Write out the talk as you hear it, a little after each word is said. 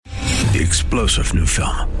The explosive new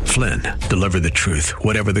film, Flynn, deliver the truth,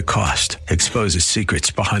 whatever the cost, exposes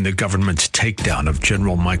secrets behind the government's takedown of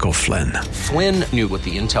General Michael Flynn. Flynn knew what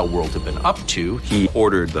the intel world had been up to. He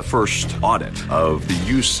ordered the first audit of the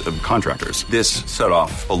use of contractors. This set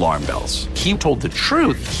off alarm bells. He told the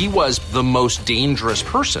truth. He was the most dangerous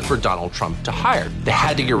person for Donald Trump to hire. They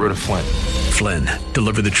had to get rid of Flynn. Flynn,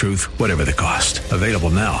 deliver the truth, whatever the cost. Available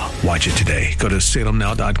now. Watch it today. Go to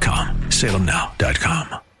salemnow.com.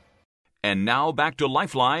 salemnow.com. And now back to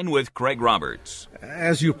Lifeline with Craig Roberts.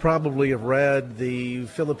 As you probably have read, the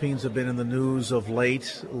Philippines have been in the news of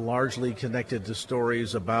late, largely connected to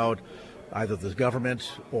stories about either the government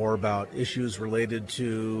or about issues related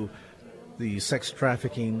to the sex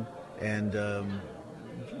trafficking and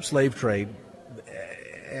slave trade.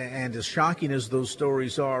 And as shocking as those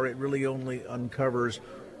stories are, it really only uncovers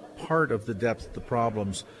part of the depth of the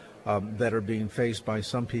problems that are being faced by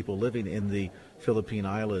some people living in the Philippine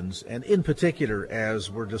Islands. And in particular, as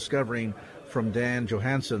we're discovering from Dan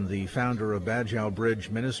Johansson, the founder of Bajau Bridge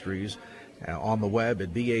Ministries, on the web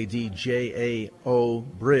at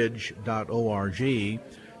badjaobridge.org,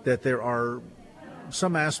 that there are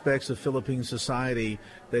some aspects of Philippine society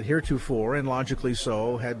that heretofore, and logically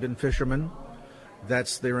so, had been fishermen.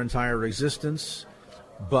 That's their entire existence.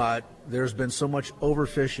 But there's been so much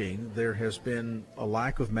overfishing, there has been a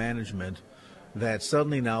lack of management, that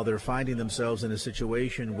suddenly now they're finding themselves in a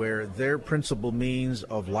situation where their principal means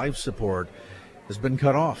of life support has been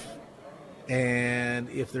cut off. And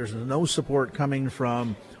if there's no support coming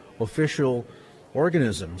from official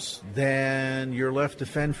organisms, then you're left to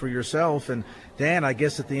fend for yourself. And Dan, I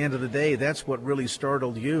guess at the end of the day, that's what really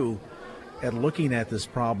startled you at looking at this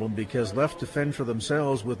problem, because left to fend for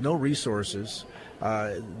themselves with no resources,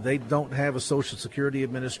 they don't have a Social Security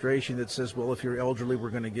Administration that says, well, if you're elderly, we're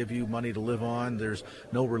going to give you money to live on. There's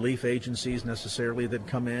no relief agencies necessarily that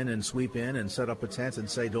come in and sweep in and set up a tent and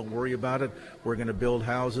say, don't worry about it. We're going to build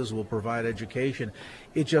houses. We'll provide education.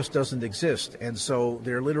 It just doesn't exist. And so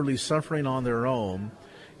they're literally suffering on their own.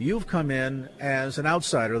 You've come in as an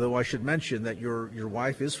outsider, though I should mention that your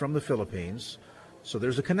wife is from the Philippines. So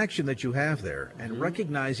there's a connection that you have there. And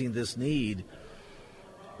recognizing this need,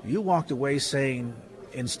 you walked away saying,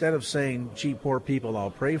 instead of saying, gee, poor people,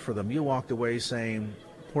 I'll pray for them, you walked away saying,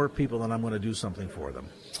 poor people, and I'm going to do something for them.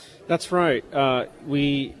 That's right.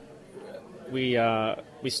 We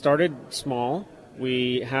started small.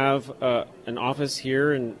 We have an office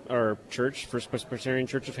here in our church, First Presbyterian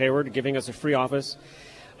Church of Hayward, giving us a free office.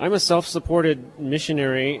 I'm a self-supported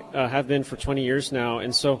missionary, have been for 20 years now,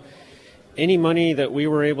 and so any money that we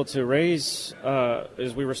were able to raise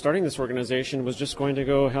as we were starting this organization was just going to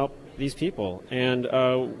go help these people. And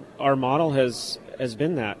our model has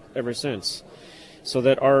been that ever since. So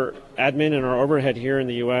that our admin and our overhead here in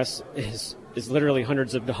the U.S. is literally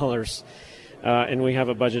hundreds of dollars. And we have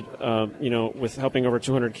a budget, with helping over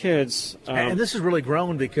 200 kids. And this has really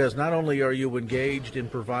grown because not only are you engaged in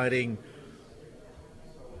providing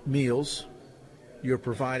meals, you're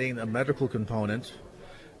providing a medical component,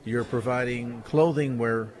 you're providing clothing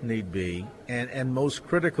where need be, and most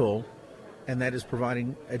critical, and that is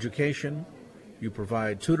providing education. You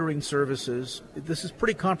provide tutoring services. This is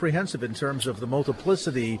pretty comprehensive in terms of the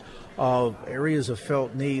multiplicity of areas of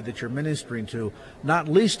felt need that you're ministering to, not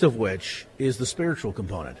least of which is the spiritual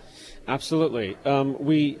component. Absolutely.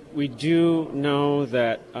 We do know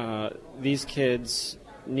that these kids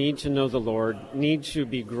need to know the Lord, need to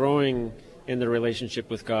be growing in their relationship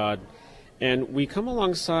with God. And we come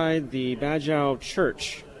alongside the Bajau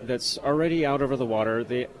Church that's already out over the water.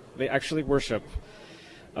 They actually worship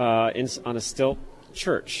on a stilt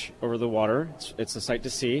church over the water. It's a sight to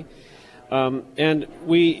see. And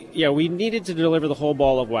we needed to deliver the whole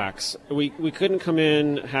ball of wax. We couldn't come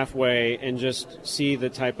in halfway and just see the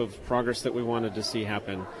type of progress that we wanted to see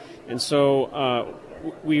happen. And so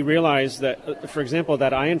we realized that, for example,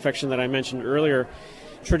 that eye infection that I mentioned earlier,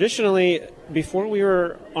 traditionally, before we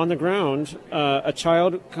were on the ground, a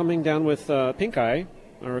child coming down with pink eye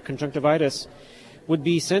or conjunctivitis would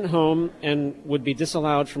be sent home and would be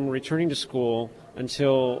disallowed from returning to school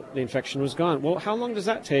until the infection was gone. Well, how long does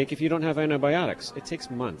that take if you don't have antibiotics? It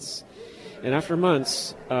takes months. And after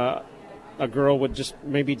months, a girl would just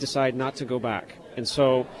maybe decide not to go back. And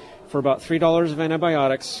so for about $3 of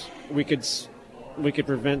antibiotics, we could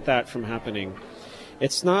prevent that from happening.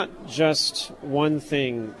 It's not just one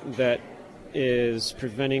thing that is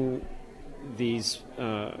preventing these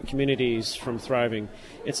communities from thriving.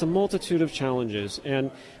 It's a multitude of challenges, and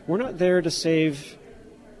we're not there to save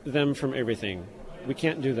them from everything. We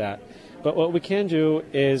can't do that. But what we can do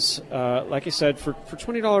is, like I said, for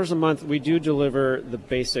 $20 a month, we do deliver the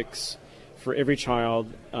basics for every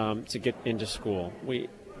child to get into school. We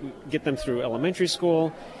get them through elementary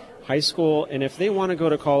school, high school, and if they want to go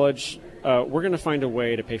to college, we're going to find a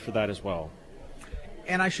way to pay for that as well.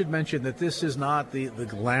 And I should mention that this is not the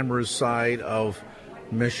glamorous side of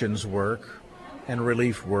missions work and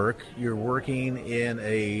relief work. You're working in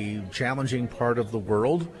a challenging part of the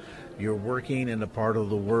world. You're working in a part of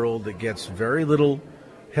the world that gets very little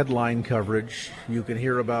headline coverage. You can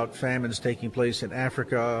hear about famines taking place in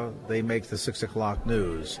Africa. They make the 6 o'clock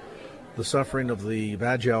news. The suffering of the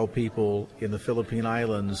Bajau people in the Philippine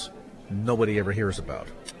Islands, nobody ever hears about.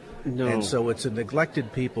 No. And so it's a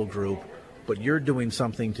neglected people group, but you're doing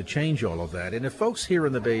something to change all of that. And if folks here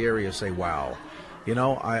in the Bay Area say, wow, you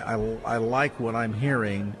know, I like what I'm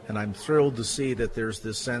hearing, and I'm thrilled to see that there's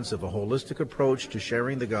this sense of a holistic approach to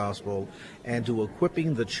sharing the gospel and to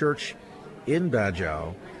equipping the church in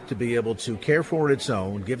Bajau to be able to care for its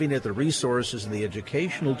own, giving it the resources and the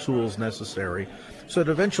educational tools necessary so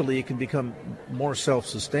that eventually it can become more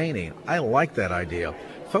self-sustaining. I like that idea.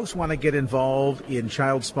 Folks want to get involved in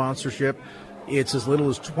child sponsorship. It's as little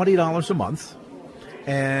as $20 a month,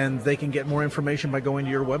 and they can get more information by going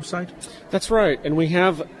to your website? That's right. And we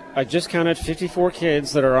have, I just counted 54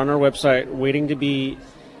 kids that are on our website waiting to be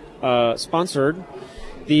sponsored.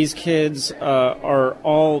 These kids are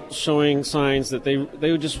all showing signs that they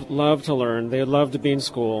would just love to learn. They would love to be in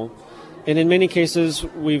school. And in many cases,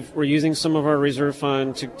 we're using some of our reserve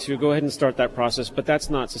fund to go ahead and start that process, but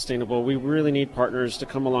that's not sustainable. We really need partners to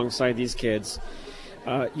come alongside these kids.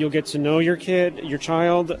 You'll get to know your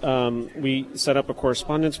child. We set up a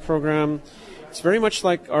correspondence program. It's very much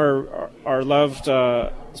like our loved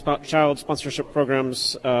child sponsorship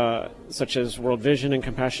programs, such as World Vision and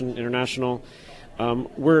Compassion International.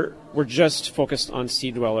 We're just focused on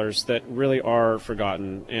sea dwellers that really are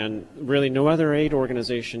forgotten, and really no other aid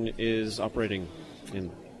organization is operating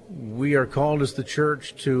in. We are called as the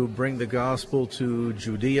church to bring the gospel to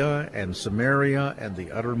Judea and Samaria and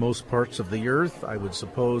the uttermost parts of the earth. I would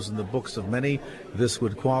suppose in the books of many, this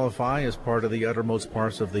would qualify as part of the uttermost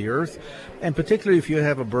parts of the earth. And particularly if you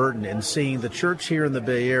have a burden in seeing the church here in the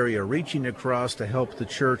Bay Area reaching across to help the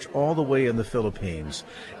church all the way in the Philippines,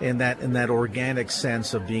 in that organic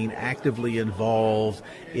sense of being actively involved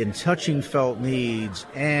in touching felt needs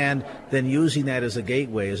and then using that as a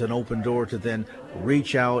gateway, as an open door to then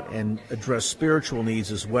reach out and address spiritual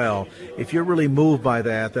needs as well. If you're really moved by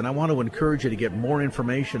that, then I want to encourage you to get more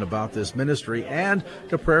information about this ministry and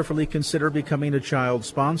to prayerfully consider becoming a child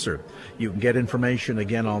sponsor. You can get information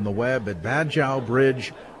again on the web at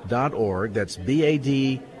badjaubridge.org. That's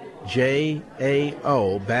BADJAO,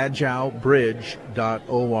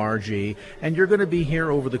 badjaubridge.org. And you're going to be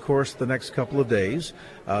here over the course of the next couple of days.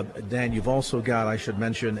 Dan, you've also got, I should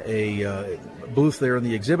mention, a booth there in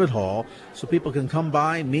the exhibit hall so people can come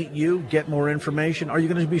by, meet you, get more information. Are you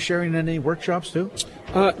going to be sharing any workshops too?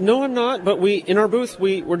 No, I'm not, but in our booth,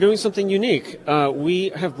 we're doing something unique.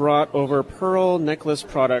 We have brought over pearl necklace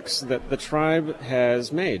products that the tribe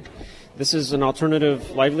has made. This is an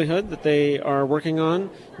alternative livelihood that they are working on.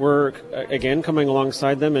 We're, again, coming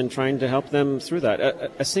alongside them and trying to help them through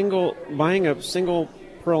that. Buying a single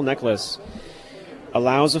pearl necklace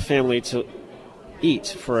allows a family to eat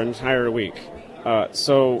for an entire week.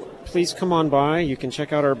 So please come on by. You can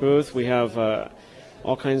check out our booth. We have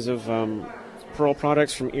all kinds of pearl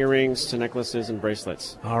products, from earrings to necklaces and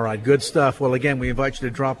bracelets. All right, good stuff. Well, again, we invite you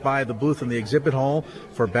to drop by the booth in the exhibit hall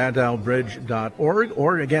for badjaubridge.org,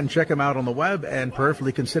 or again, check them out on the web and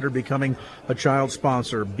prayerfully consider becoming a child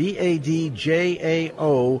sponsor. BADJAO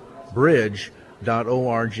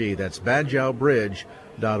bridge.org. That's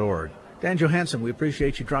badjaubridge.org. Dan Johansson, we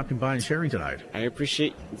appreciate you dropping by and sharing tonight. I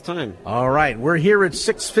appreciate the time. All right, we're here at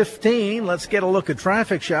 6:15. Let's get a look at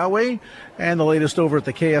traffic, shall we? And the latest over at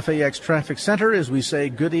the KFAX Traffic Center as we say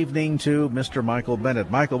good evening to Mr. Michael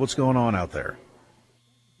Bennett. Michael, what's going on out there?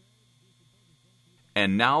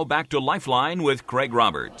 And now back to Lifeline with Craig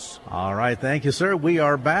Roberts. All right, thank you, sir. We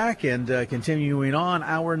are back and continuing on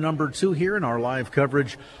hour number 2 here in our live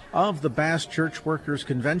coverage of the Bass Church Workers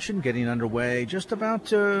Convention, getting underway just about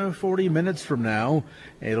 40 minutes from now.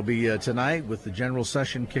 It'll be tonight with the general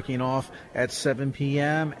session kicking off at 7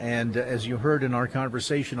 p.m. And as you heard in our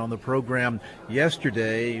conversation on the program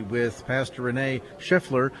yesterday with Pastor Renee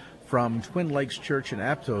Schiffler from Twin Lakes Church in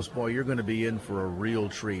Aptos, boy, you're going to be in for a real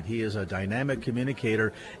treat. He is a dynamic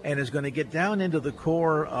communicator and is going to get down into the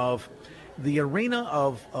core of the arena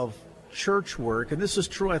of church work, and this is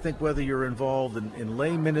true, I think, whether you're involved in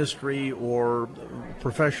lay ministry or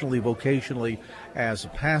professionally, vocationally as a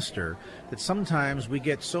pastor, that sometimes we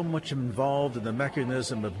get so much involved in the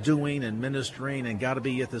mechanism of doing and ministering and got to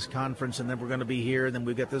be at this conference, and then we're going to be here, and then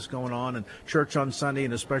we've got this going on, and church on Sunday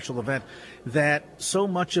and a special event, that so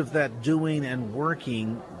much of that doing and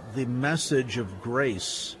working, the message of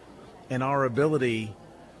grace and our ability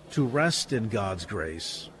to rest in God's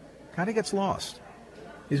grace kind of gets lost.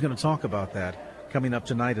 He's going to talk about that coming up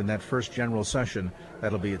tonight in that first general session.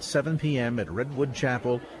 That'll be at 7 p.m. at Redwood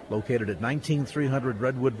Chapel, located at 19300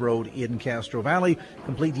 Redwood Road in Castro Valley.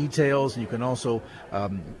 Complete details, and you can also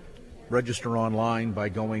register online by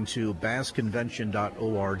going to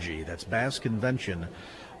bassconvention.org. That's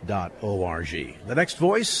bassconvention.org. The next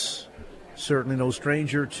voice, certainly no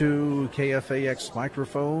stranger to KFAX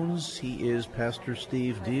microphones. He is Pastor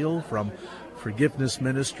Steve Deal from Forgiveness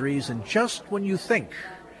Ministries. And just when you think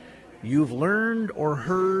you've learned or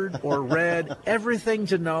heard or read everything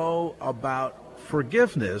to know about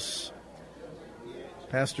forgiveness,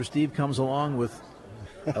 Pastor Steve comes along with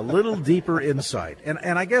a little deeper insight. And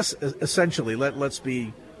I guess essentially, let's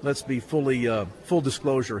be full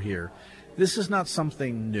disclosure here. This is not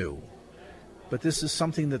something new, but this is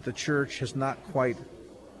something that the church has not quite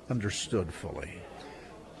understood fully.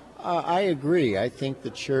 I agree. I think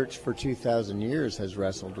the church for 2,000 years has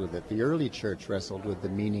wrestled with it. The early church wrestled with the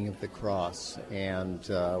meaning of the cross and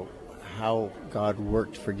how God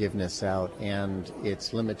worked forgiveness out and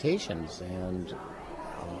its limitations. And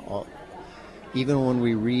even when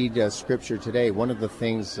we read Scripture today, one of the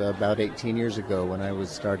things about 18 years ago when I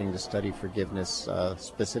was starting to study forgiveness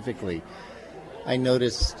specifically, I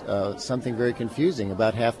noticed something very confusing.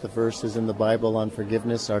 About half the verses in the Bible on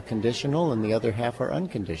forgiveness are conditional and the other half are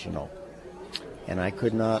unconditional. And I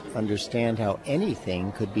could not understand how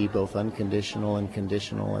anything could be both unconditional and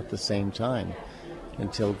conditional at the same time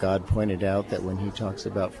until God pointed out that when he talks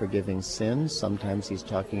about forgiving sins, sometimes he's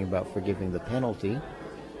talking about forgiving the penalty,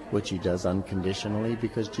 which he does unconditionally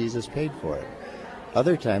because Jesus paid for it.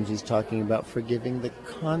 Other times he's talking about forgiving the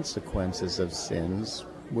consequences of sins,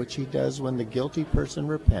 which he does when the guilty person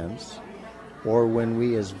repents or when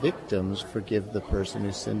we as victims forgive the person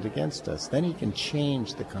who sinned against us. Then he can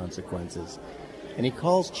change the consequences. And he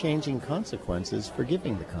calls changing consequences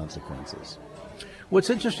forgiving the consequences. What's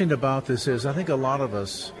interesting about this is I think a lot of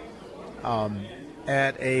us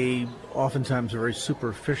at a oftentimes a very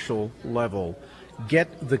superficial level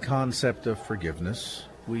get the concept of forgiveness.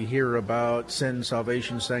 We hear about sin,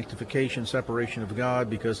 salvation, sanctification, separation of God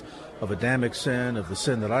because of Adamic sin, of the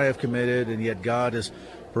sin that I have committed, and yet God has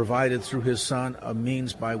provided through his Son a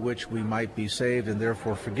means by which we might be saved and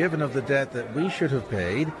therefore forgiven of the debt that we should have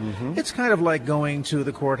paid. Mm-hmm. It's kind of like going to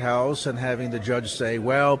the courthouse and having the judge say,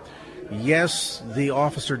 well, yes, the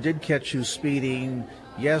officer did catch you speeding.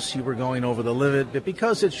 Yes, you were going over the limit, but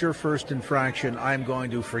because it's your first infraction, I'm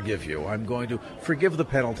going to forgive you. I'm going to forgive the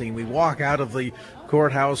penalty. And we walk out of the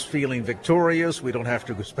courthouse feeling victorious. We don't have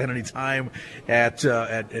to spend any time at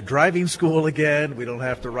driving school again. We don't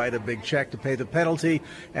have to write a big check to pay the penalty,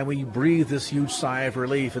 and we breathe this huge sigh of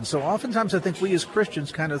relief. And so oftentimes I think we as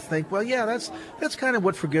Christians kind of think, well, yeah, that's kind of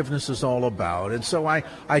what forgiveness is all about. And so I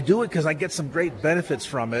do it because I get some great benefits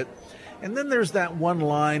from it. And then there's that one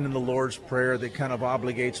line in the Lord's Prayer that kind of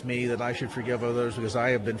obligates me that I should forgive others because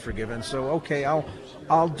I have been forgiven. So, okay,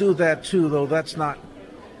 I'll do that too, though that's not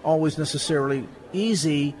always necessarily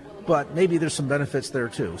easy, but maybe there's some benefits there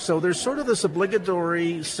too. So there's sort of this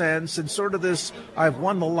obligatory sense and sort of this I've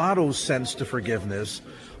won the lotto sense to forgiveness.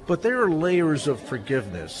 But there are layers of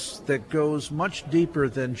forgiveness that goes much deeper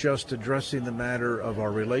than just addressing the matter of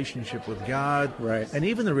our relationship with God, right, and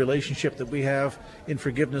even the relationship that we have in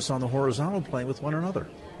forgiveness on the horizontal plane with one another.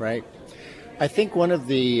 Right. I think one of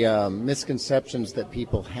the misconceptions that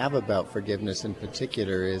people have about forgiveness in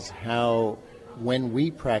particular is how when we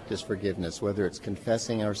practice forgiveness, whether it's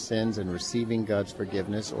confessing our sins and receiving God's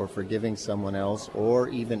forgiveness or forgiving someone else or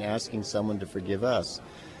even asking someone to forgive us,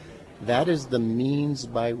 that is the means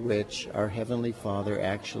by which our Heavenly Father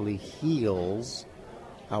actually heals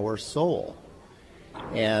our soul.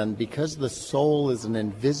 And because the soul is an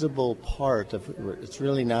invisible part of, it's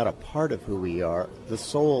really not a part of who we are, the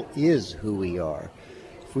soul is who we are.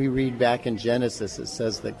 If we read back in Genesis, it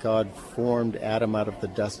says that God formed Adam out of the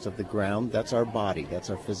dust of the ground. That's our body. That's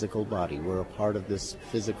our physical body. We're a part of this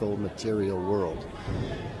physical material world.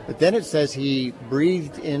 But then it says he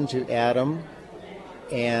breathed into Adam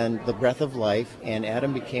and the breath of life, and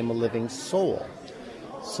Adam became a living soul.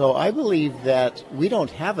 So I believe that we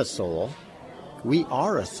don't have a soul. We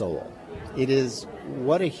are a soul. It is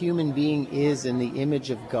what a human being is in the image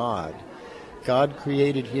of God. God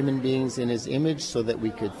created human beings in his image so that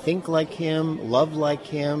we could think like him, love like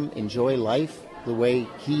him, enjoy life the way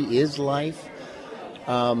he is life.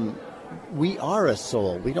 We are a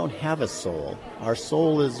soul. We don't have a soul. Our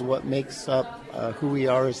soul is what makes up who we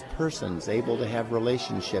are as persons, able to have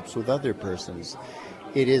relationships with other persons.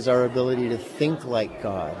 It is our ability to think like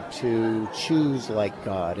God, to choose like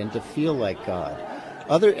God, and to feel like God.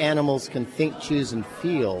 Other animals can think, choose, and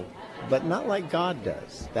feel, but not like God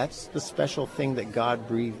does. That's the special thing that God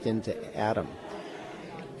breathed into Adam.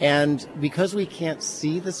 And because we can't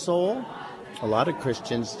see the soul, a lot of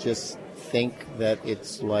Christians just think that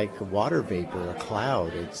it's like water vapor, a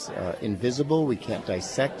cloud. It's invisible. We can't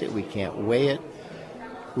dissect it. We can't weigh it.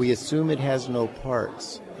 We assume it has no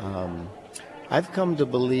parts. I've come to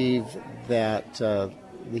believe that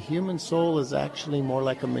the human soul is actually more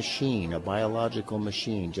like a machine, a biological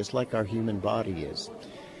machine, just like our human body is.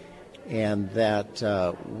 And that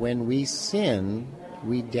when we sin,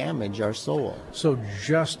 we damage our soul. So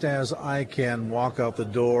just as I can walk out the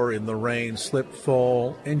door in the rain, slip,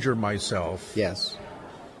 fall, injure myself. Yes.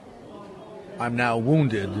 I'm now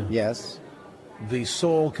wounded. Yes. The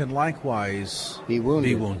soul can likewise be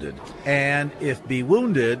wounded. And if be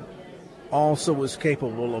wounded, also is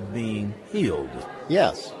capable of being healed.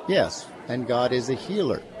 Yes. And God is a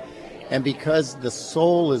healer. And because the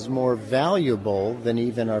soul is more valuable than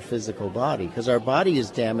even our physical body, because our body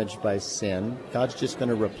is damaged by sin, God's just going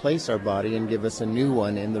to replace our body and give us a new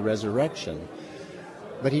one in the resurrection.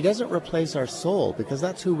 But he doesn't replace our soul, because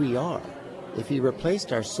that's who we are. If he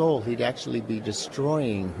replaced our soul, he'd actually be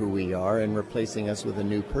destroying who we are and replacing us with a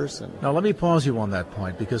new person. Now, let me pause you on that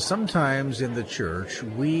point, because sometimes in the church,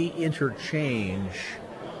 we interchange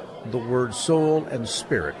the word soul and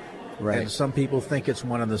spirit. Right. And some people think it's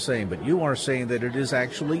one and the same, but you are saying that it is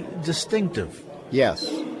actually distinctive.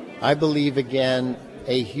 Yes. I believe, again,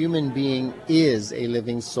 a human being is a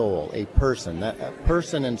living soul, a person. That a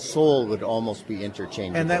person and soul would almost be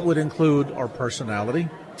interchangeable. And that would include our personality?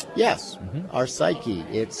 Yes. Our psyche.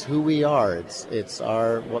 It's who we are. It's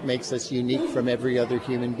our what makes us unique from every other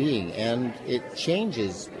human being. And it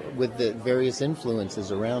changes with the various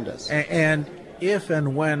influences around us. And if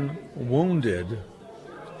and when wounded,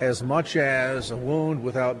 as much as a wound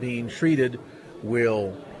without being treated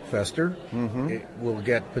will fester, it will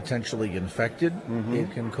get potentially infected, it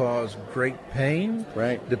can cause great pain.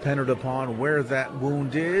 Right. Dependent upon where that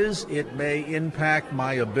wound is, it may impact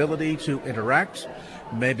my ability to interact.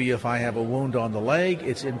 Maybe if I have a wound on the leg,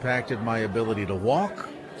 it's impacted my ability to walk.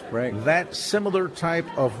 Right. That similar type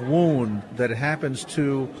of wound that happens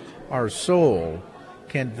to our soul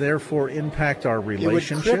can therefore impact our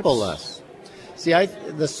relationships. It would cripple us. See,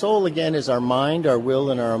 the soul, again, is our mind, our will,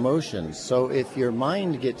 and our emotions. So if your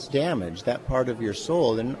mind gets damaged, that part of your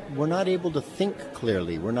soul, then we're not able to think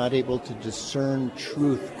clearly. We're not able to discern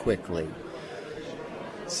truth quickly.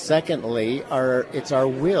 Secondly, it's our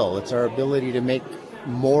will. It's our ability to make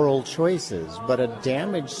moral choices. But a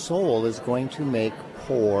damaged soul is going to make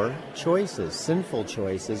poor choices, sinful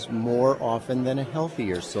choices, more often than a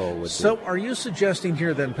healthier soul would do. So are you suggesting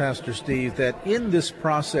here then, Pastor Steve, that in this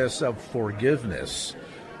process of forgiveness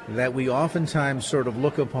that we oftentimes sort of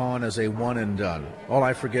look upon as a one and done? Oh,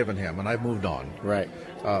 I've forgiven him and I've moved on. Right.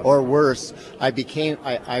 Or worse,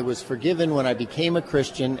 I was forgiven when I became a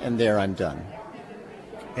Christian and there I'm done.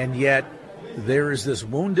 And yet there is this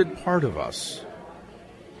wounded part of us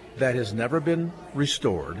that has never been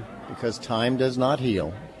restored. Because time does not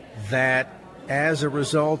heal. That, as a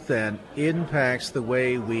result, then, impacts the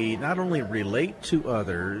way we not only relate to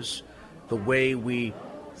others, the way we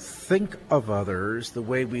think of others, the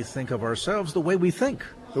way we think of ourselves, the way we think.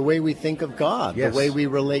 The way we think of God, Yes. The way we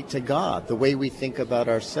relate to God, the way we think about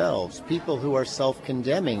ourselves. People who are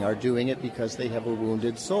self-condemning are doing it because they have a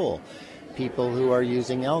wounded soul. People who are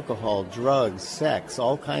using alcohol, drugs, sex,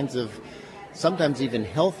 all kinds of sometimes even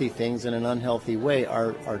healthy things in an unhealthy way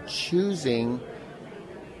are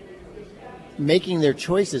making their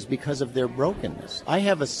choices because of their brokenness. I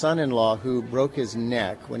have a son-in-law who broke his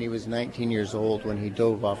neck when he was 19 years old when he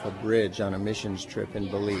dove off a bridge on a missions trip in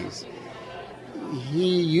Belize.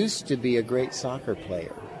 He used to be a great soccer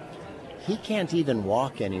player. He can't even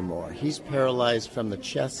walk anymore. He's paralyzed from the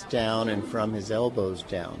chest down and from his elbows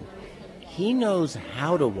down. He knows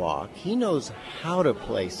how to walk. He knows how to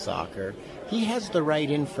play soccer. He has the right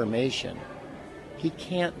information. He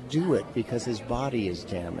can't do it because his body is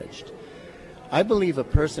damaged. I believe a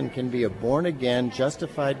person can be a born-again,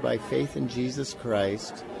 justified by faith in Jesus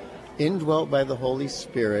Christ, indwelt by the Holy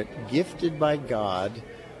Spirit, gifted by God,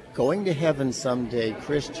 going to heaven someday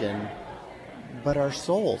Christian, but our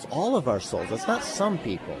souls, all of our souls. It's not some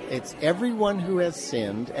people. It's everyone who has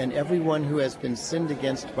sinned, and everyone who has been sinned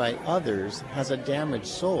against by others has a damaged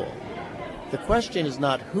soul. The question is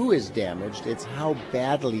not who is damaged, it's how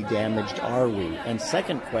badly damaged are we. And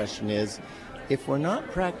second question is, if we're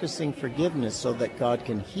not practicing forgiveness so that God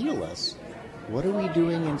can heal us, what are we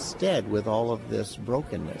doing instead with all of this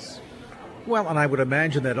brokenness? Well, and I would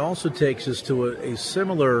imagine that also takes us to a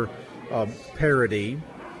similar parity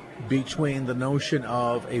between the notion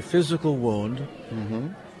of a physical wound. Mm-hmm.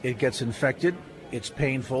 It gets infected, it's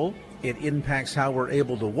painful, it impacts how we're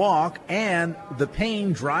able to walk, and the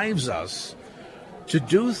pain drives us to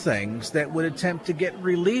do things that would attempt to get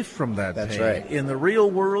relief from that pain. That's right. In the real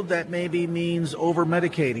world, that maybe means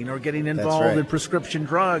over-medicating or getting involved in prescription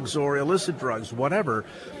drugs or illicit drugs, whatever.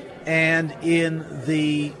 And in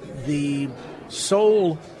the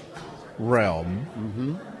soul realm,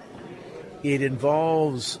 mm-hmm. it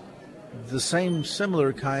involves the same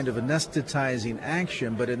similar kind of anesthetizing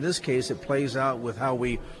action, but in this case it plays out with how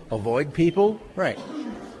we avoid people. Right.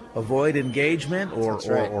 Avoid engagement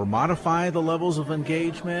or modify the levels of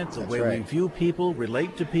engagement, the way we view people,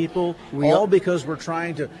 relate to people, all because we're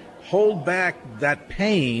trying to hold back that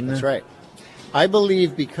pain. That's right. I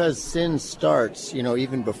believe because sin starts,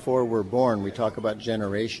 even before we're born, we talk about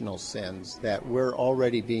generational sins, that we're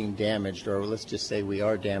already being damaged, or let's just say we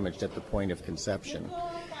are damaged at the point of conception.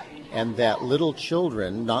 And that little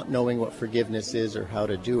children, not knowing what forgiveness is or how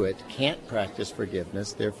to do it, can't practice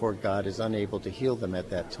forgiveness. Therefore, God is unable to heal them at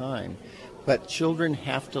that time. But children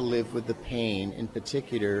have to live with the pain, in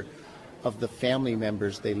particular, of the family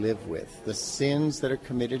members they live with. The sins that are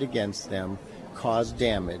committed against them cause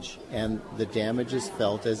damage, and the damage is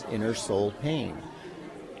felt as inner soul pain.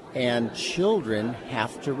 And children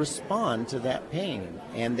have to respond to that pain,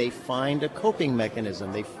 and they find a coping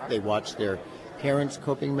mechanism. They watch their parents'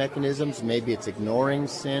 coping mechanisms. Maybe it's ignoring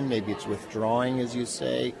sin, maybe it's withdrawing, as you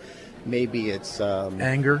say, maybe it's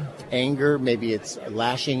anger, maybe it's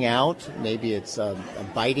lashing out, maybe it's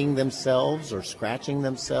biting themselves or scratching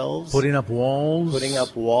themselves, putting up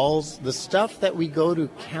walls. The stuff that we go to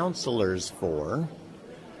counselors for,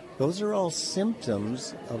 those are all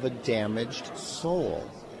symptoms of a damaged soul.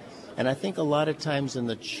 And I think a lot of times in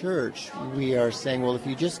the church, we are saying, well, if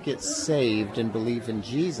you just get saved and believe in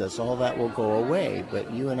Jesus, all that will go away.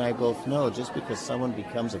 But you and I both know, just because someone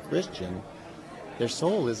becomes a Christian, their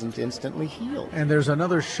soul isn't instantly healed. And there's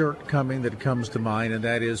another shortcoming that comes to mind, and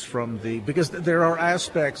that is because there are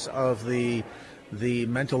aspects of the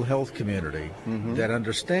mental health community mm-hmm. that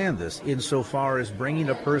understand this, insofar as bringing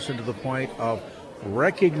a person to the point of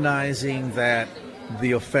recognizing that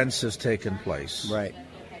the offense has taken place. Right.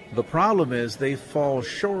 The problem is they fall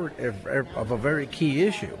short of a very key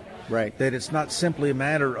issue. Right. That it's not simply a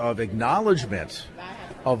matter of acknowledgement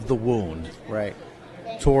of the wound. Right.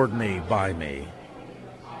 Toward me, by me.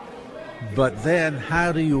 But then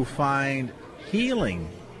how do you find healing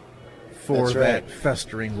for that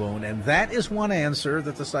festering wound? And that is one answer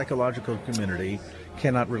that the psychological community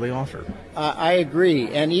cannot really offer. I agree.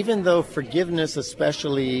 And even though forgiveness,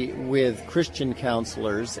 especially with Christian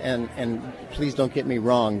counselors, and please don't get me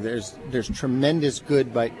wrong, there's tremendous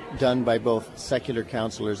good done by both secular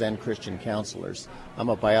counselors and Christian counselors. I'm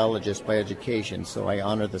a biologist by education, so I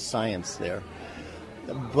honor the science there.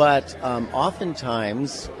 But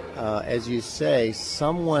oftentimes, as you say,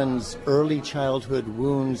 someone's early childhood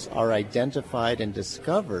wounds are identified and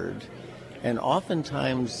discovered, and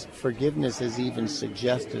oftentimes forgiveness is even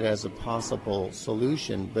suggested as a possible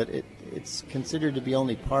solution, but it's considered to be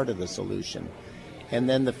only part of the solution. And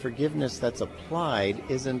then the forgiveness that's applied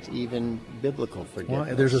isn't even biblical forgiveness.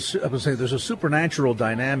 Well, there's a supernatural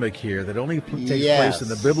dynamic here that only takes place in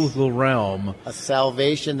the biblical realm. A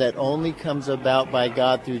salvation that only comes about by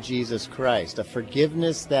God through Jesus Christ. A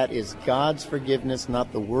forgiveness that is God's forgiveness,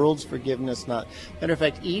 not the world's forgiveness. Matter of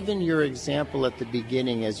fact, even your example at the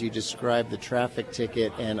beginning, as you described the traffic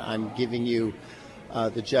ticket, and I'm giving you,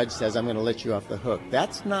 the judge says, I'm going to let you off the hook.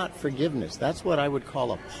 That's not forgiveness. That's what I would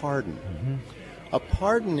call a pardon. Mm-hmm. A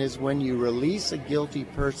pardon is when you release a guilty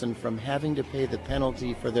person from having to pay the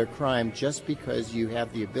penalty for their crime just because you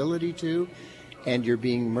have the ability to, and you're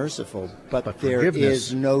being merciful. But there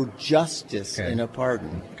is no justice in a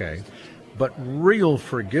pardon. Okay. But real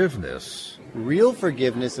forgiveness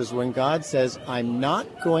is when God says, I'm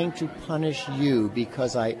not going to punish you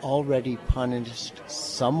because I already punished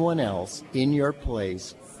someone else in your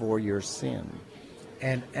place for your sin.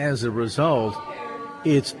 And as a result,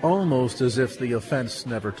 it's almost as if the offense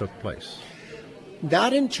never took place.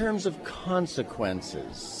 Not in terms of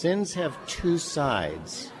consequences. Sins have two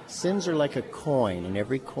sides. Sins are like a coin, and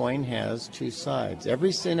every coin has two sides.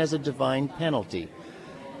 Every sin has a divine penalty.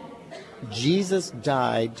 Jesus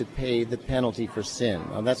died to pay the penalty for sin.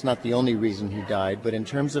 Now, that's not the only reason he died, but in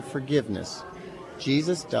terms of forgiveness,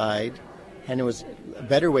 Jesus died, and it was a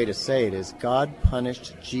better way to say it is God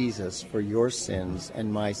punished Jesus for your sins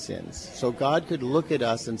and my sins. So God could look at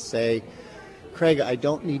us and say, Craig, I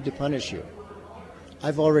don't need to punish you.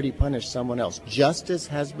 I've already punished someone else. Justice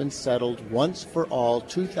has been settled once for all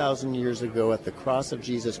 2,000 years ago at the cross of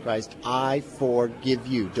Jesus Christ. I forgive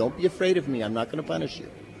you. Don't be afraid of me. I'm not going to punish you.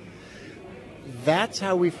 That's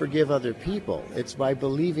how we forgive other people. It's by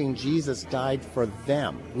believing Jesus died for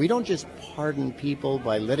them. We don't just pardon people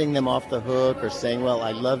by letting them off the hook or saying, well,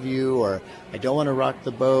 I love you, or I don't want to rock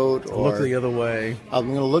the boat, or look the other way. I'm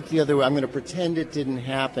going to look the other way. I'm going to pretend it didn't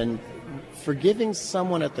happen. Forgiving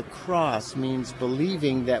someone at the cross means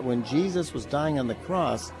believing that when Jesus was dying on the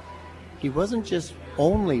cross, he wasn't just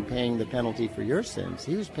only paying the penalty for your sins,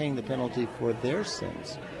 he was paying the penalty for their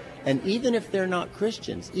sins. And even if they're not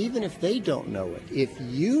Christians, even if they don't know it, if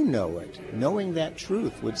you know it, knowing that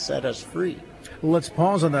truth would set us free. Well, let's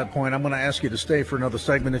pause on that point. I'm going to ask you to stay for another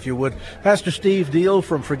segment, if you would. Pastor Steve Deal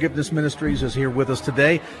from Forgiveness Ministries is here with us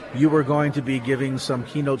today. You are going to be giving some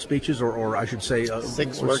keynote speeches, or I should say, some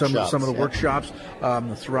of the workshops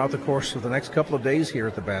throughout the course of the next couple of days here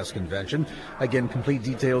at the Bass Convention. Again, complete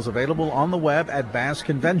details available on the web at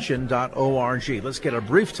bassconvention.org. Let's get a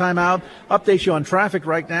brief timeout. Update you on traffic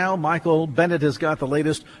right now. Michael Bennett has got the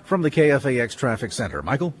latest from the KFAX Traffic Center.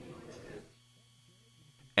 Michael?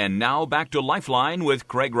 And now back to Lifeline with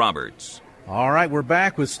Craig Roberts. All right, we're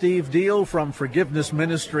back with Steve Deal from Forgiveness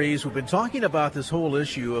Ministries. We've been talking about this whole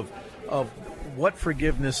issue of what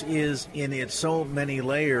forgiveness is in its so many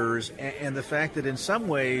layers, and the fact that in some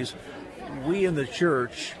ways we in the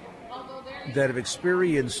church that have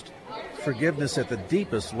experienced forgiveness at the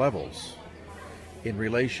deepest levels in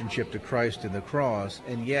relationship to Christ and the cross,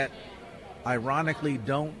 and yet ironically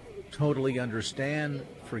don't totally understand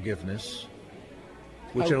forgiveness,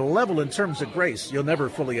 which at a level in terms of grace, you'll never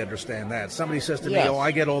fully understand that. Somebody says to me, oh,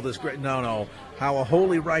 I get all this grace. No. How a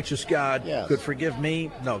holy, righteous God could forgive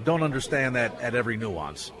me? No, don't understand that at every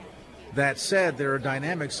nuance. That said, there are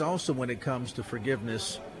dynamics also when it comes to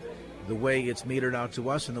forgiveness, the way it's metered out to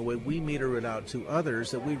us and the way we meter it out to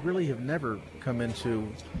others, that we really have never come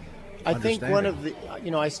into I think one of the,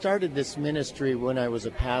 I started this ministry when I was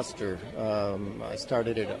a pastor. I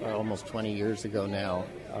started it almost 20 years ago now,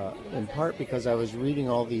 in part because I was reading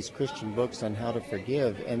all these Christian books on how to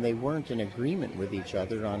forgive, and they weren't in agreement with each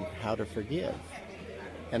other on how to forgive.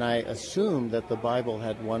 And I assumed that the Bible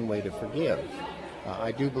had one way to forgive.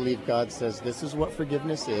 I do believe God says, this is what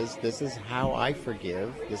forgiveness is, this is how I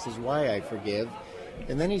forgive, this is why I forgive.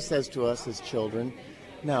 And then he says to us as children,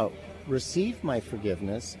 now, receive my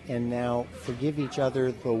forgiveness, and now forgive each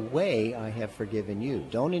other the way I have forgiven you.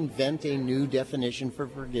 Don't invent a new definition for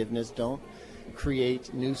forgiveness. Don't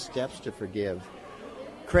create new steps to forgive.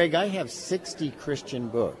 Craig, I have 60 Christian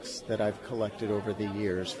books that I've collected over the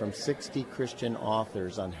years from 60 Christian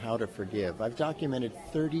authors on how to forgive. I've documented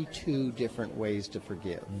 32 different ways to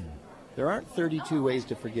forgive. There aren't 32 ways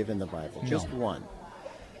to forgive in the Bible, just one.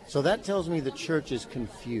 So that tells me the church is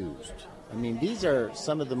confused. I mean, these are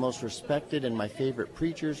some of the most respected and my favorite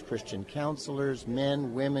preachers, Christian counselors,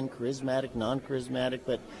 men, women, charismatic, non-charismatic.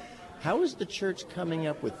 But how is the church coming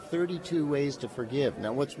up with 32 ways to forgive?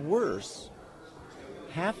 Now, what's worse,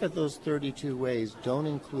 half of those 32 ways don't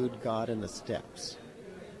include God in the steps.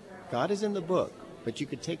 God is in the book, but you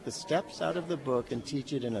could take the steps out of the book and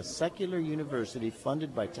teach it in a secular university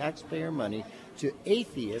funded by taxpayer money to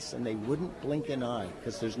atheists, and they wouldn't blink an eye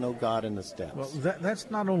because there's no God in the steps. Well, that's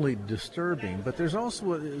not only disturbing, but there's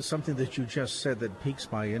also something that you just said that piques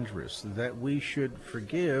my interest, that we should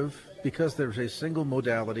forgive because there's a single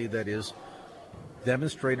modality that is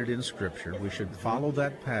demonstrated in Scripture. We should follow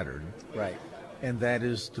that pattern. Right. And that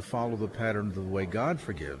is to follow the pattern of the way God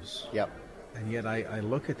forgives. Yep. And yet I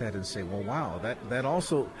look at that and say, well, wow, that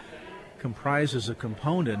also comprises a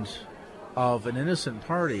component of an innocent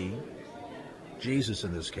party, Jesus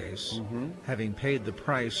in this case, having paid the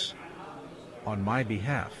price on my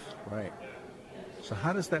behalf. Right. So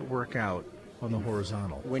how does that work out on the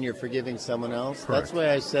horizontal? When you're forgiving someone else? Correct. That's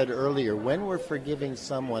why I said earlier, when we're forgiving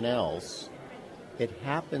someone else, it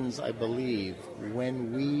happens, I believe,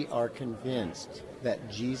 when we are convinced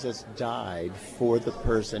that Jesus died for the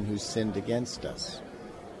person who sinned against us,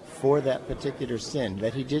 for that particular sin,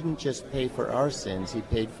 that he didn't just pay for our sins, he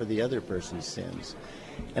paid for the other person's sins.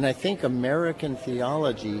 And I think American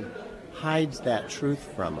theology hides that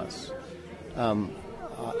truth from us.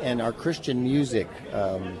 And our Christian music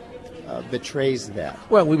betrays that.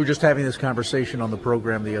 Well, we were just having this conversation on the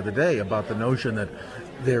program the other day about the notion that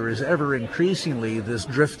there is ever increasingly this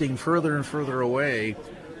drifting further and further away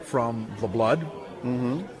from the blood.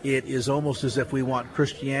 Mm-hmm. It is almost as if we want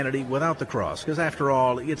Christianity without the cross, because after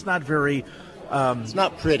all, it's not very... it's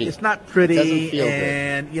not pretty. It's not pretty, it doesn't feel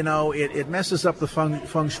and good. It messes up the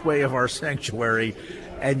feng shui of our sanctuary.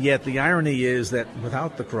 And yet the irony is that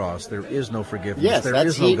without the cross, there is no forgiveness. Yes, there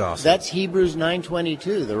is no gospel. That's Hebrews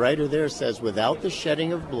 9:22. The writer there says, without the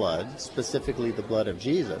shedding of blood, specifically the blood of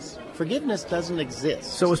Jesus, forgiveness doesn't exist.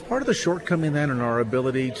 So is part of the shortcoming then in our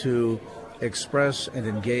ability to express and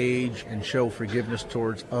engage and show forgiveness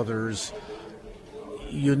towards others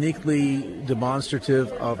uniquely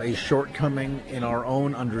demonstrative of a shortcoming in our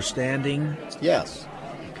own understanding? Yes.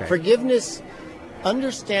 Okay. Forgiveness,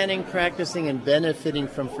 understanding, practicing, and benefiting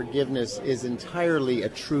from forgiveness is entirely a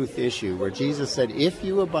truth issue, where Jesus said, if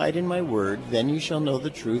you abide in my word, then you shall know the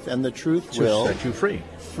truth, and the truth will set you free.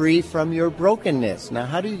 Free from your brokenness. Now,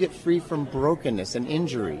 how do you get free from brokenness and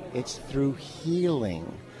injury? It's through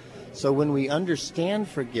healing. So when we understand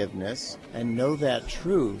forgiveness and know that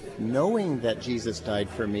truth, knowing that Jesus died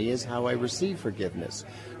for me is how I receive forgiveness.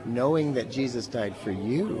 Knowing that Jesus died for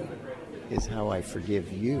you is how I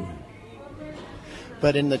forgive you.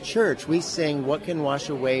 But in the church, we sing, what can wash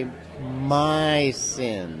away my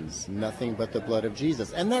sins? Nothing but the blood of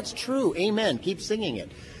Jesus. And that's true. Amen. Keep singing it.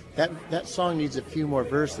 That song needs a few more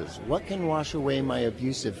verses. What can wash away my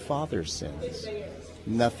abusive father's sins?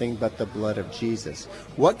 Nothing but the blood of Jesus.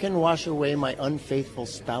 What can wash away my unfaithful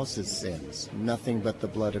spouse's sins? Nothing but the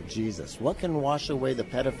blood of Jesus. What can wash away the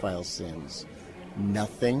pedophile's sins?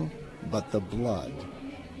 Nothing but the blood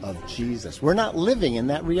of Jesus. We're not living in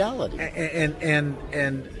that reality.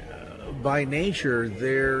 And by nature,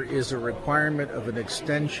 there is a requirement of an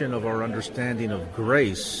extension of our understanding of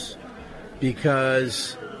grace,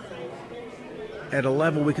 because at a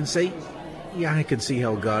level we can say, yeah, I can see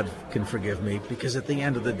how God can forgive me, because at the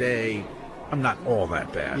end of the day, I'm not all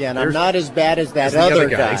that bad. Yeah, and I'm not as bad as that other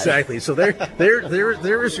guy. Exactly. So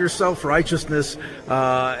there is your self-righteousness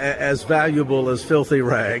as valuable as filthy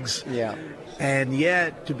rags. Yeah. And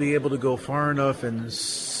yet, to be able to go far enough and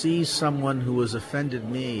see someone who has offended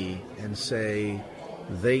me and say,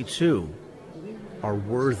 they too are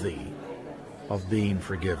worthy of being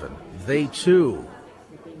forgiven. They too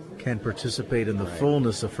can participate in the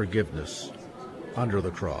fullness of forgiveness under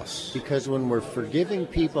the cross. Because when we're forgiving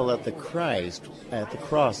people at the cross,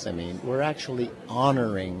 we're actually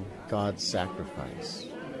honoring God's sacrifice.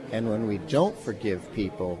 And when we don't forgive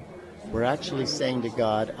people, we're actually saying to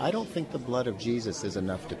God, I don't think the blood of Jesus is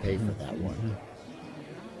enough to pay for that one.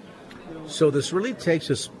 So this really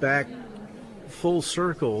takes us back full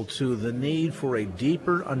circle to the need for a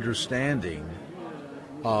deeper understanding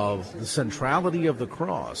of the centrality of the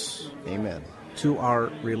cross. Amen. To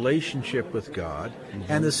our relationship with God,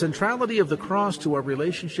 and the centrality of the cross to our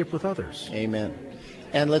relationship with others. Amen.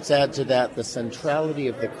 And let's add to that the centrality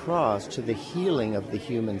of the cross to the healing of the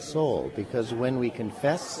human soul, because when we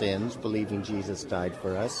confess sins, believing Jesus died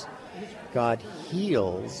for us, God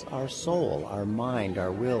heals our soul, our mind,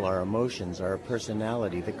 our will, our emotions, our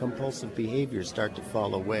personality. The compulsive behaviors start to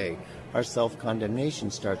fall away. Our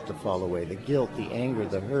self-condemnation starts to fall away. The guilt, the anger,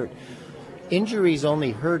 the hurt. Injuries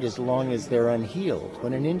only hurt as long as they're unhealed.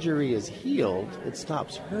 When an injury is healed, it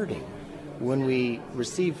stops hurting. When we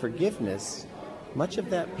receive forgiveness, much of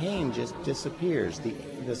that pain just disappears.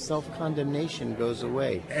 The self-condemnation goes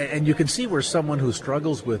away. And you can see where someone who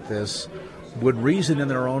struggles with this would reason in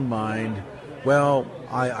their own mind, well,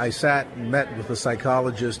 I sat and met with a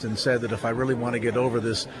psychologist and said that if I really want to get over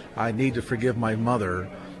this, I need to forgive my mother.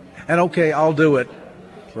 And okay, I'll do it.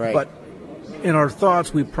 Right. But in our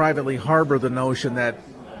thoughts, we privately harbor the notion that,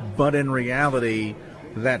 but in reality,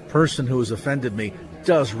 that person who has offended me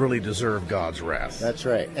does really deserve God's wrath. That's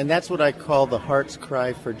right. And that's what I call the heart's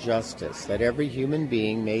cry for justice, that every human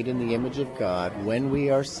being made in the image of God, when we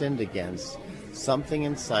are sinned against, something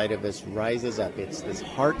inside of us rises up. It's this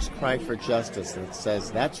heart's cry for justice that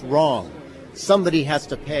says, that's wrong. Somebody has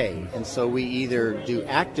to pay. And so we either do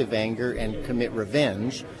active anger and commit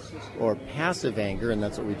revenge, or passive anger, and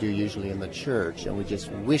that's what we do usually in the church, and we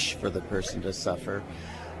just wish for the person to suffer.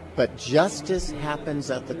 But justice happens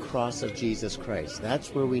at the cross of Jesus Christ.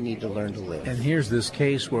 That's where we need to learn to live. And here's this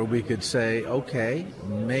case where we could say, okay,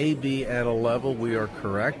 maybe at a level we are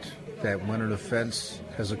correct that when an offense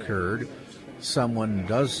has occurred, someone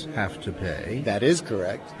does have to pay. That is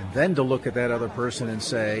correct. And then to look at that other person and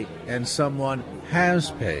say, and someone has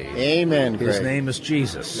paid. Amen, His Greg. name is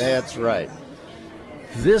Jesus. That's right.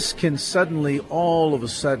 This can suddenly, all of a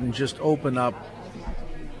sudden, just open up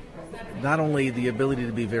not only the ability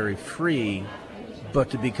to be very free, but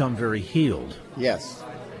to become very healed. Yes.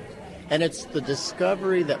 And it's the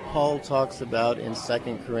discovery that Paul talks about in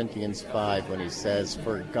 2 Corinthians 5 when he says,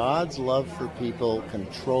 "For God's love for people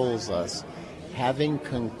controls us, having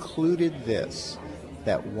concluded this,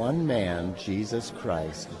 that one man, Jesus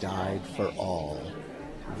Christ, died for all.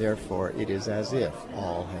 Therefore, it is as if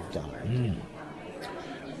all have died."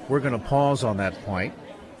 We're going to pause on that point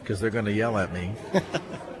because they're going to yell at me.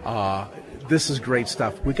 This is great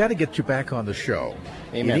stuff. We got to get you back on the show.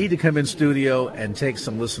 Amen. You need to come in studio and take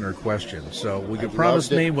some listener questions. So will you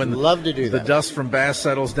promise me when the dust from Bass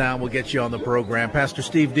settles down, we'll get you on the program. Pastor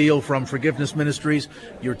Steve Deal from Forgiveness Ministries.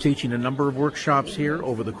 You're teaching a number of workshops here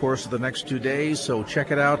over the course of the next 2 days. So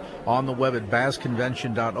check it out on the web at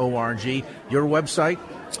bassconvention.org. Your website?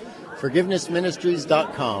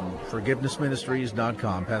 ForgivenessMinistries.com.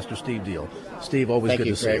 ForgivenessMinistries.com. Pastor Steve Deal. Steve, always good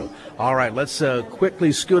to see you. All right, let's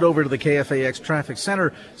quickly scoot over to the KFAX Traffic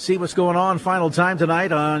Center, see what's going on. Final time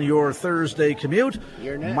tonight on your Thursday commute.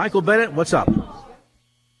 You're next. Michael Bennett, what's up?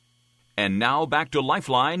 And now back to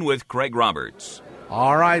Lifeline with Craig Roberts.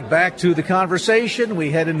 All right, back to the conversation.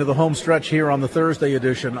 We head into the home stretch here on the Thursday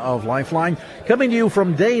edition of Lifeline. Coming to you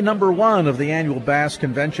from day number 1 of the annual Bass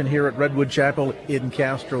Convention here at Redwood Chapel in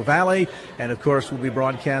Castro Valley. And, of course, we'll be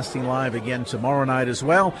broadcasting live again tomorrow night as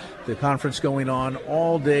well. The conference going on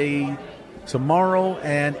all day tomorrow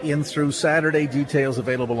and in through Saturday. Details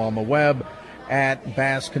available on the web at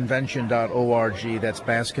bassconvention.org. That's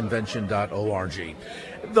bassconvention.org.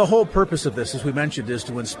 The whole purpose of this, as we mentioned, is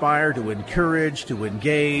to inspire, to encourage, to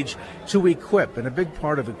engage, to equip. And a big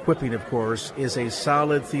part of equipping, of course, is a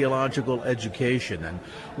solid theological education. And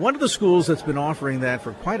one of the schools that's been offering that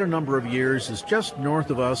for quite a number of years is just north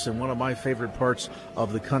of us in one of my favorite parts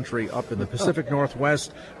of the country, up in the Pacific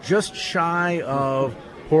Northwest, just shy of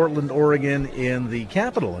Portland, Oregon, in the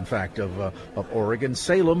capital, in fact, of Oregon,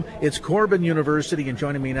 Salem. It's Corbin University, and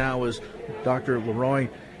joining me now is Dr. Leroy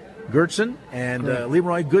Gertzen. And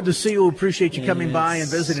Leroy, good to see you. Appreciate you coming by and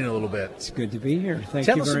visiting a little bit. It's good to be here. Thank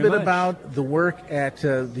you very much. Tell us a bit about the work at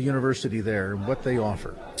the university there and what they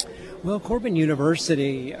offer. Well, Corbin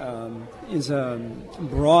University is a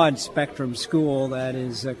broad spectrum school that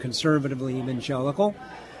is conservatively evangelical.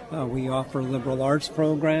 We offer liberal arts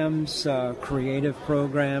programs, creative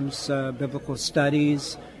programs, biblical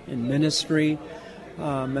studies, and ministry.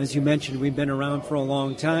 As you mentioned, we've been around for a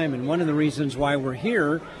long time, and one of the reasons why we're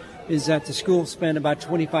here is that the school spent about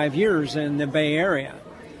 25 years in the Bay Area,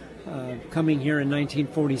 coming here in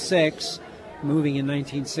 1946, moving in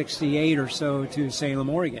 1968 or so to Salem,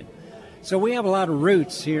 Oregon. So we have a lot of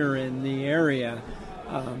roots here in the area,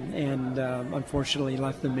 and unfortunately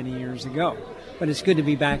left them many years ago. But it's good to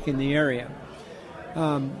be back in the area.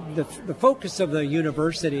 The focus of the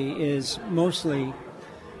university is mostly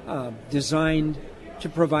designed to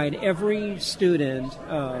provide every student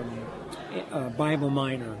a Bible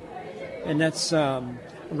minor. And that's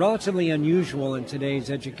relatively unusual in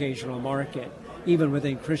today's educational market, even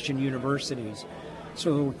within Christian universities.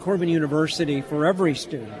 So Corbin University, for every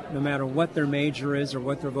student, no matter what their major is or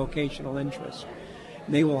what their vocational interest,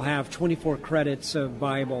 they will have 24 credits of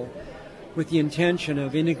Bible with the intention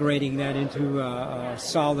of integrating that into a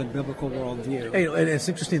solid biblical worldview. Hey, and it's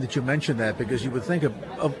interesting that you mentioned that, because you would think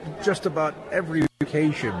of just about every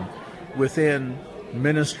vocation within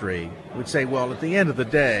ministry would say, well, at the end of the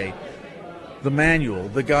day, the manual,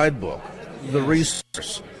 the guidebook, the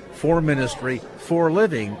resource for ministry, for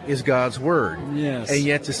living is God's Word. Yes. And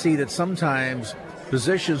yet to see that sometimes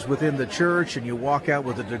positions within the church and you walk out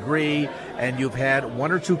with a degree and you've had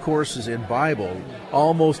 1 or 2 courses in Bible,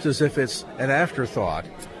 almost as if it's an afterthought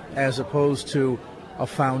as opposed to a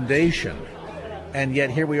foundation. And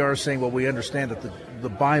yet here we are saying, well, we understand that the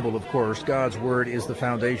Bible, of course, God's Word, is the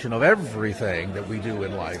foundation of everything that we do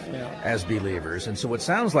in life as believers. And so it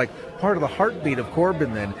sounds like part of the heartbeat of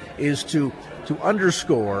Corbin then is to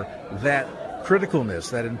underscore that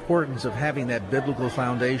criticalness, that importance of having that biblical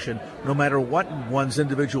foundation, no matter what one's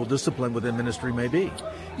individual discipline within ministry may be.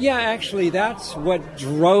 Yeah, actually, that's what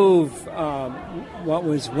drove what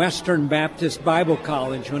was Western Baptist Bible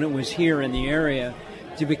College when it was here in the area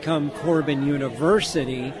to become Corbin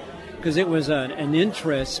University, because it was an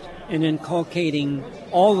interest in inculcating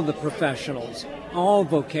all of the professionals, all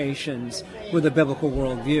vocations, with a biblical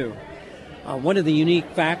worldview. One of the unique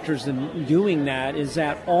factors in doing that is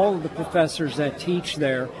that all of the professors that teach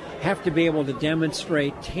there have to be able to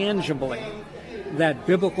demonstrate tangibly that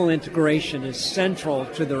biblical integration is central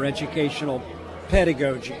to their educational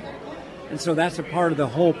pedagogy. And so that's a part of the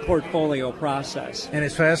whole portfolio process. And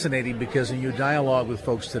it's fascinating because in your dialogue with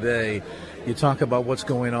folks today, you talk about what's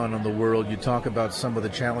going on in the world. You talk about some of the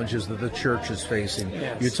challenges that the church is facing.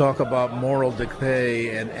 Yes. You talk about moral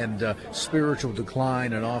decay and spiritual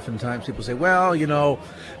decline. And oftentimes people say, well, you know,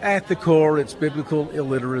 at the core, it's biblical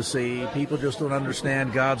illiteracy. People just don't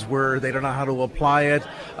understand God's word. They don't know how to apply it.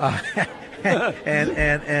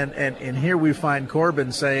 And here we find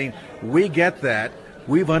Corbin saying, we get that.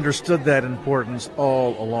 We've understood that importance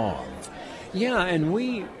all along. Yeah, and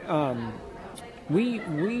we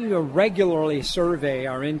regularly survey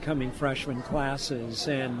our incoming freshman classes,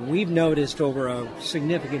 and we've noticed over a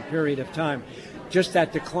significant period of time just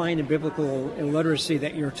that decline in biblical illiteracy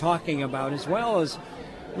that you're talking about, as well as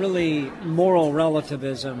really moral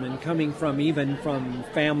relativism and coming from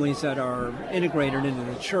families that are integrated into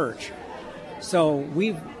the church. So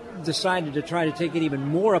we've decided to try to take it even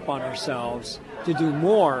more upon ourselves to do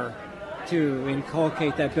more to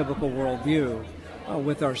inculcate that biblical worldview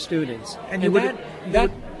with our students. And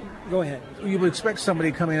go ahead. You would expect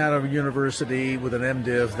somebody coming out of a university with an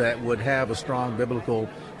MDiv that would have a strong biblical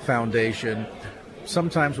foundation.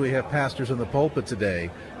 Sometimes we have pastors in the pulpit today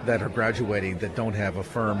that are graduating that don't have a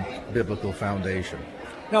firm biblical foundation.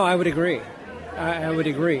 No, I would agree. I would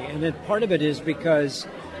agree. And then part of it is because,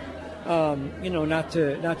 not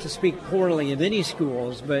to speak poorly of any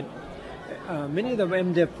schools, but many of the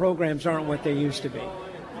MDiv programs aren't what they used to be.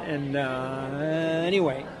 And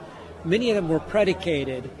anyway, many of them were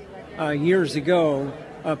predicated years ago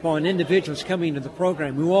upon individuals coming to the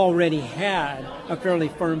program who already had a fairly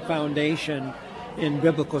firm foundation in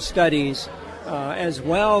biblical studies, as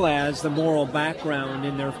well as the moral background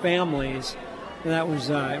in their families that was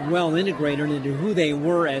well integrated into who they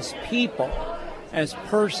were as people, as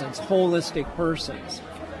persons, holistic persons.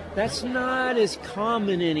 That's not as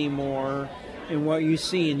common anymore in what you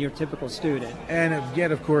see in your typical student. And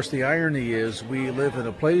yet, of course, the irony is we live in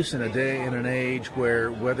a place, in a day, in an age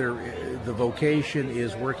where whether the vocation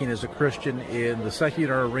is working as a Christian in the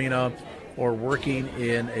secular arena or working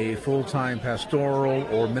in a full-time pastoral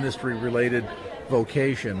or ministry-related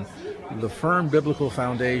vocation, the firm biblical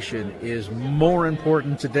foundation is more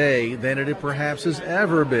important today than it perhaps has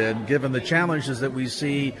ever been, given the challenges that we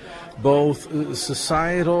see both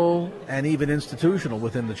societal and even institutional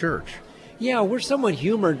within the church. Yeah, we're somewhat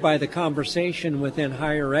humored by the conversation within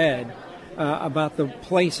higher ed about the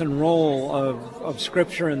place and role of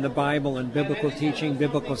Scripture and the Bible and biblical teaching,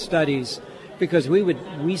 biblical studies, because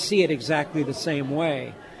we see it exactly the same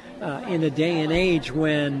way. In a day and age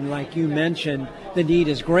when, like you mentioned, the need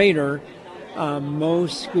is greater,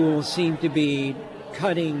 most schools seem to be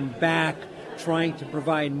cutting back, trying to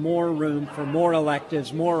provide more room for more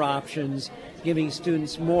electives, more options, giving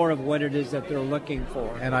students more of what it is that they're looking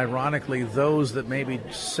for. And ironically, those that maybe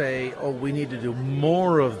say, oh, we need to do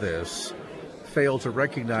more of this, fail to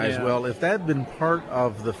recognize, well, if that had been part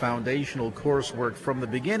of the foundational coursework from the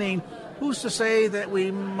beginning, who's to say that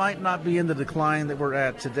we might not be in the decline that we're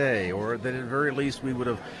at today, or that at the very least we would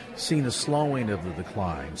have seen a slowing of the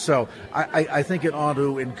decline? So I think it ought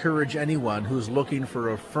to encourage anyone who's looking for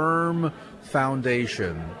a firm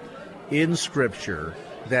foundation in Scripture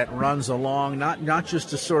that runs along, not just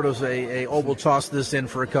to sort of say, we'll toss this in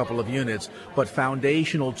for a couple of units, but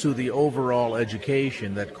foundational to the overall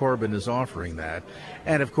education that Corbin is offering that.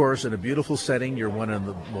 And of course, in a beautiful setting, you're one of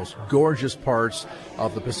the most gorgeous parts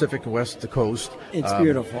of the Pacific West Coast. It's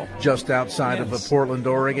beautiful. Just outside of Portland,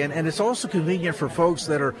 Oregon. And it's also convenient for folks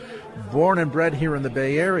that are born and bred here in the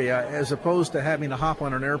Bay Area, as opposed to having to hop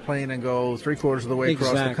on an airplane and go 3/4 of the way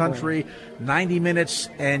across the country, 90 minutes,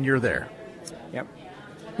 and you're there. Yep.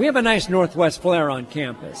 We have a nice northwest flare on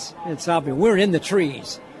campus. It's obvious. We're in the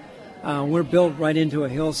trees. We're built right into a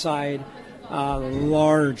hillside,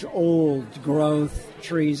 large, old growth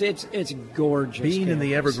trees. It's gorgeous. Being campus. in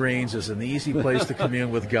the evergreens is an easy place to commune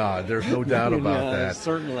with God. There's no doubt about that.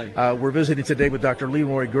 Certainly. We're visiting today with Dr.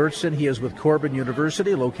 Leroy Goertzen. He is with Corbin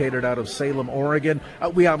University, located out of Salem, Oregon.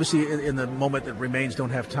 We obviously, in the moment that remains, don't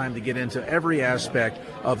have time to get into every aspect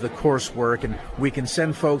of the coursework, and we can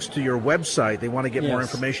send folks to your website. They want to get more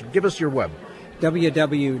information. Give us your web.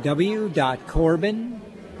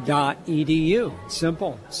 www.corbin.edu.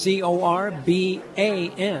 Simple.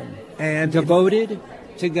 Corban. And devoted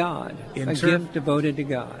to God. Gift devoted to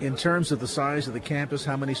God. In terms of the size of the campus,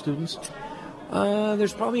 how many students?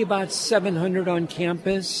 There's probably about 700 on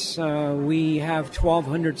campus. We have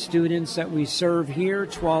 1,200 students that we serve here,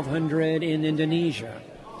 1,200 in Indonesia.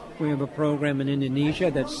 We have a program in Indonesia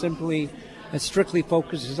that strictly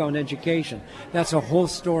focuses on education. That's a whole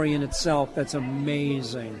story in itself. That's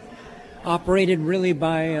amazing. Operated really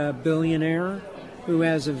by a billionaire who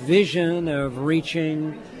has a vision of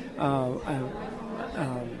reaching a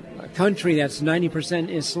country that's 90%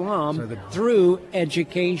 Islam through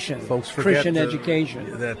education, folks forget Christian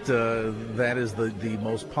education. That is the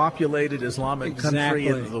most populated Islamic country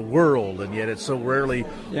in the world, and yet it's so rarely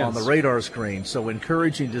on the radar screen. So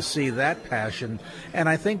encouraging to see that passion. And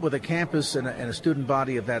I think with a campus and a student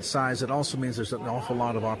body of that size, it also means there's an awful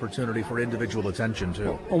lot of opportunity for individual attention,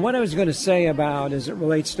 too. Well, what I was going to say about, as it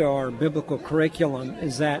relates to our biblical curriculum,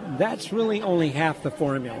 is that that's really only half the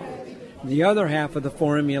formula. The other half of the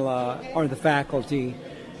formula are the faculty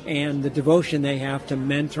and the devotion they have to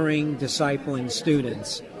mentoring, discipling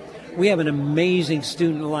students. We have an amazing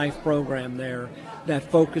student life program there that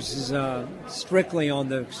focuses strictly on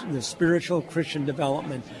the spiritual Christian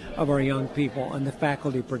development of our young people, and the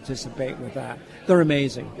faculty participate with that. They're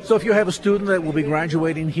amazing. So if you have a student that will be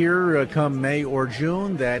graduating here come May or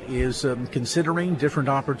June that is considering different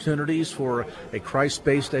opportunities for a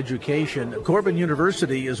Christ-based education, Corbin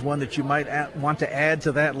University is one that you might want to add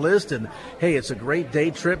to that list. And hey, it's a great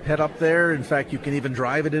day trip. Head up there. In fact, you can even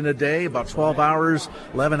drive it in a day, about 12 hours,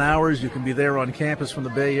 11 hours. You can be there on campus from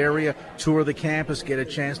the Bay Area, tour the campus, get a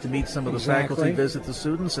chance to meet some of the faculty, visit the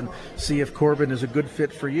students, and see if Corbin is a good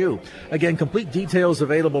fit for you. Again, complete details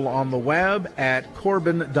available on the web at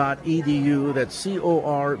corbin.edu. That's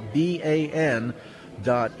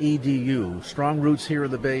CORBAN.edu. Strong roots here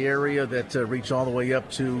in the Bay Area that reach all the way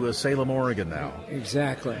up to Salem, Oregon now.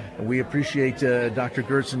 Exactly. We appreciate Dr.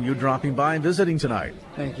 Gertzen, you dropping by and visiting tonight.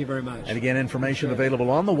 Thank you very much. And again, information available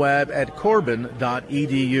on the web at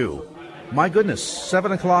corbin.edu. My goodness,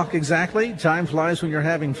 7 o'clock exactly. Time flies when you're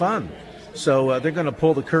having fun. So they're going to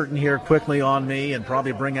pull the curtain here quickly on me and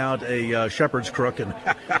probably bring out a shepherd's crook and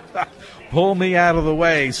pull me out of the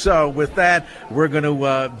way. So with that, we're going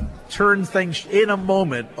to turn things in a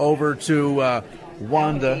moment over to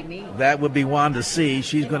Wanda. That would be Wanda C.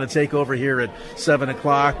 She's going to take over here at 7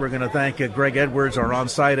 o'clock. We're going to thank Greg Edwards, our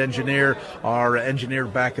on-site engineer, our engineer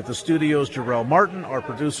back at the studios, Jarrell Martin, our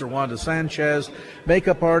producer, Wanda Sanchez,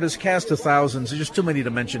 makeup artist, cast of thousands. There's just too many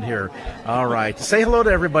to mention here. All right. Say hello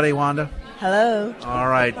to everybody, Wanda. Hello. All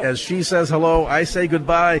right. As she says hello, I say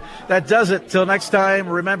goodbye. That does it. Till next time,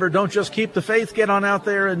 remember, don't just keep the faith. Get on out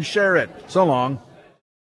there and share it. So long.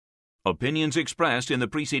 Opinions expressed in the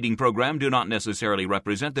preceding program do not necessarily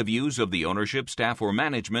represent the views of the ownership, staff, or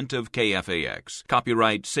management of KFAX.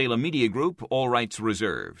 Copyright Salem Media Group, all rights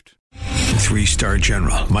reserved. 3-star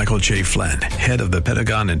General Michael J. Flynn, head of the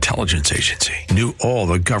Pentagon Intelligence Agency, knew all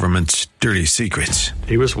the government's dirty secrets.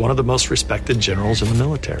 He was one of the most respected generals in the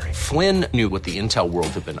military. Flynn knew what the intel world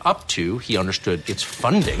had been up to. He understood its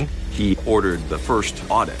funding. He ordered the first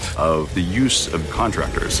audit of the use of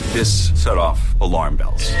contractors. This set off alarm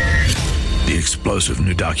bells. The explosive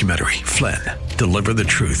new documentary, Flynn, Deliver the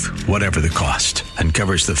Truth, Whatever the Cost,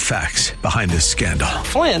 uncovers the facts behind this scandal.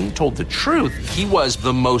 Flynn told the truth. He was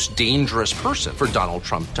the most dangerous person for Donald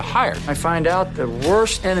Trump to hire. I find out the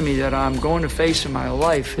worst enemy that I'm going to face in my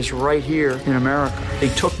life is right here in America. They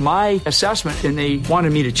took my assessment and they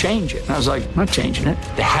wanted me to change it. And I was like, I'm not changing it.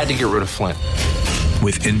 They had to get rid of Flynn.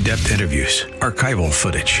 With in-depth interviews, archival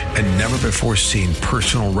footage, and never-before-seen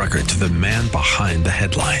personal records of the man behind the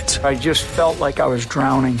headlines. I just felt like I was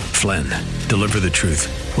drowning. Flynn, Deliver the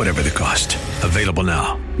Truth, Whatever the Cost. Available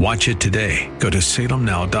now. Watch it today. Go to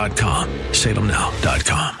salemnow.com.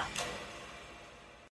 salemnow.com.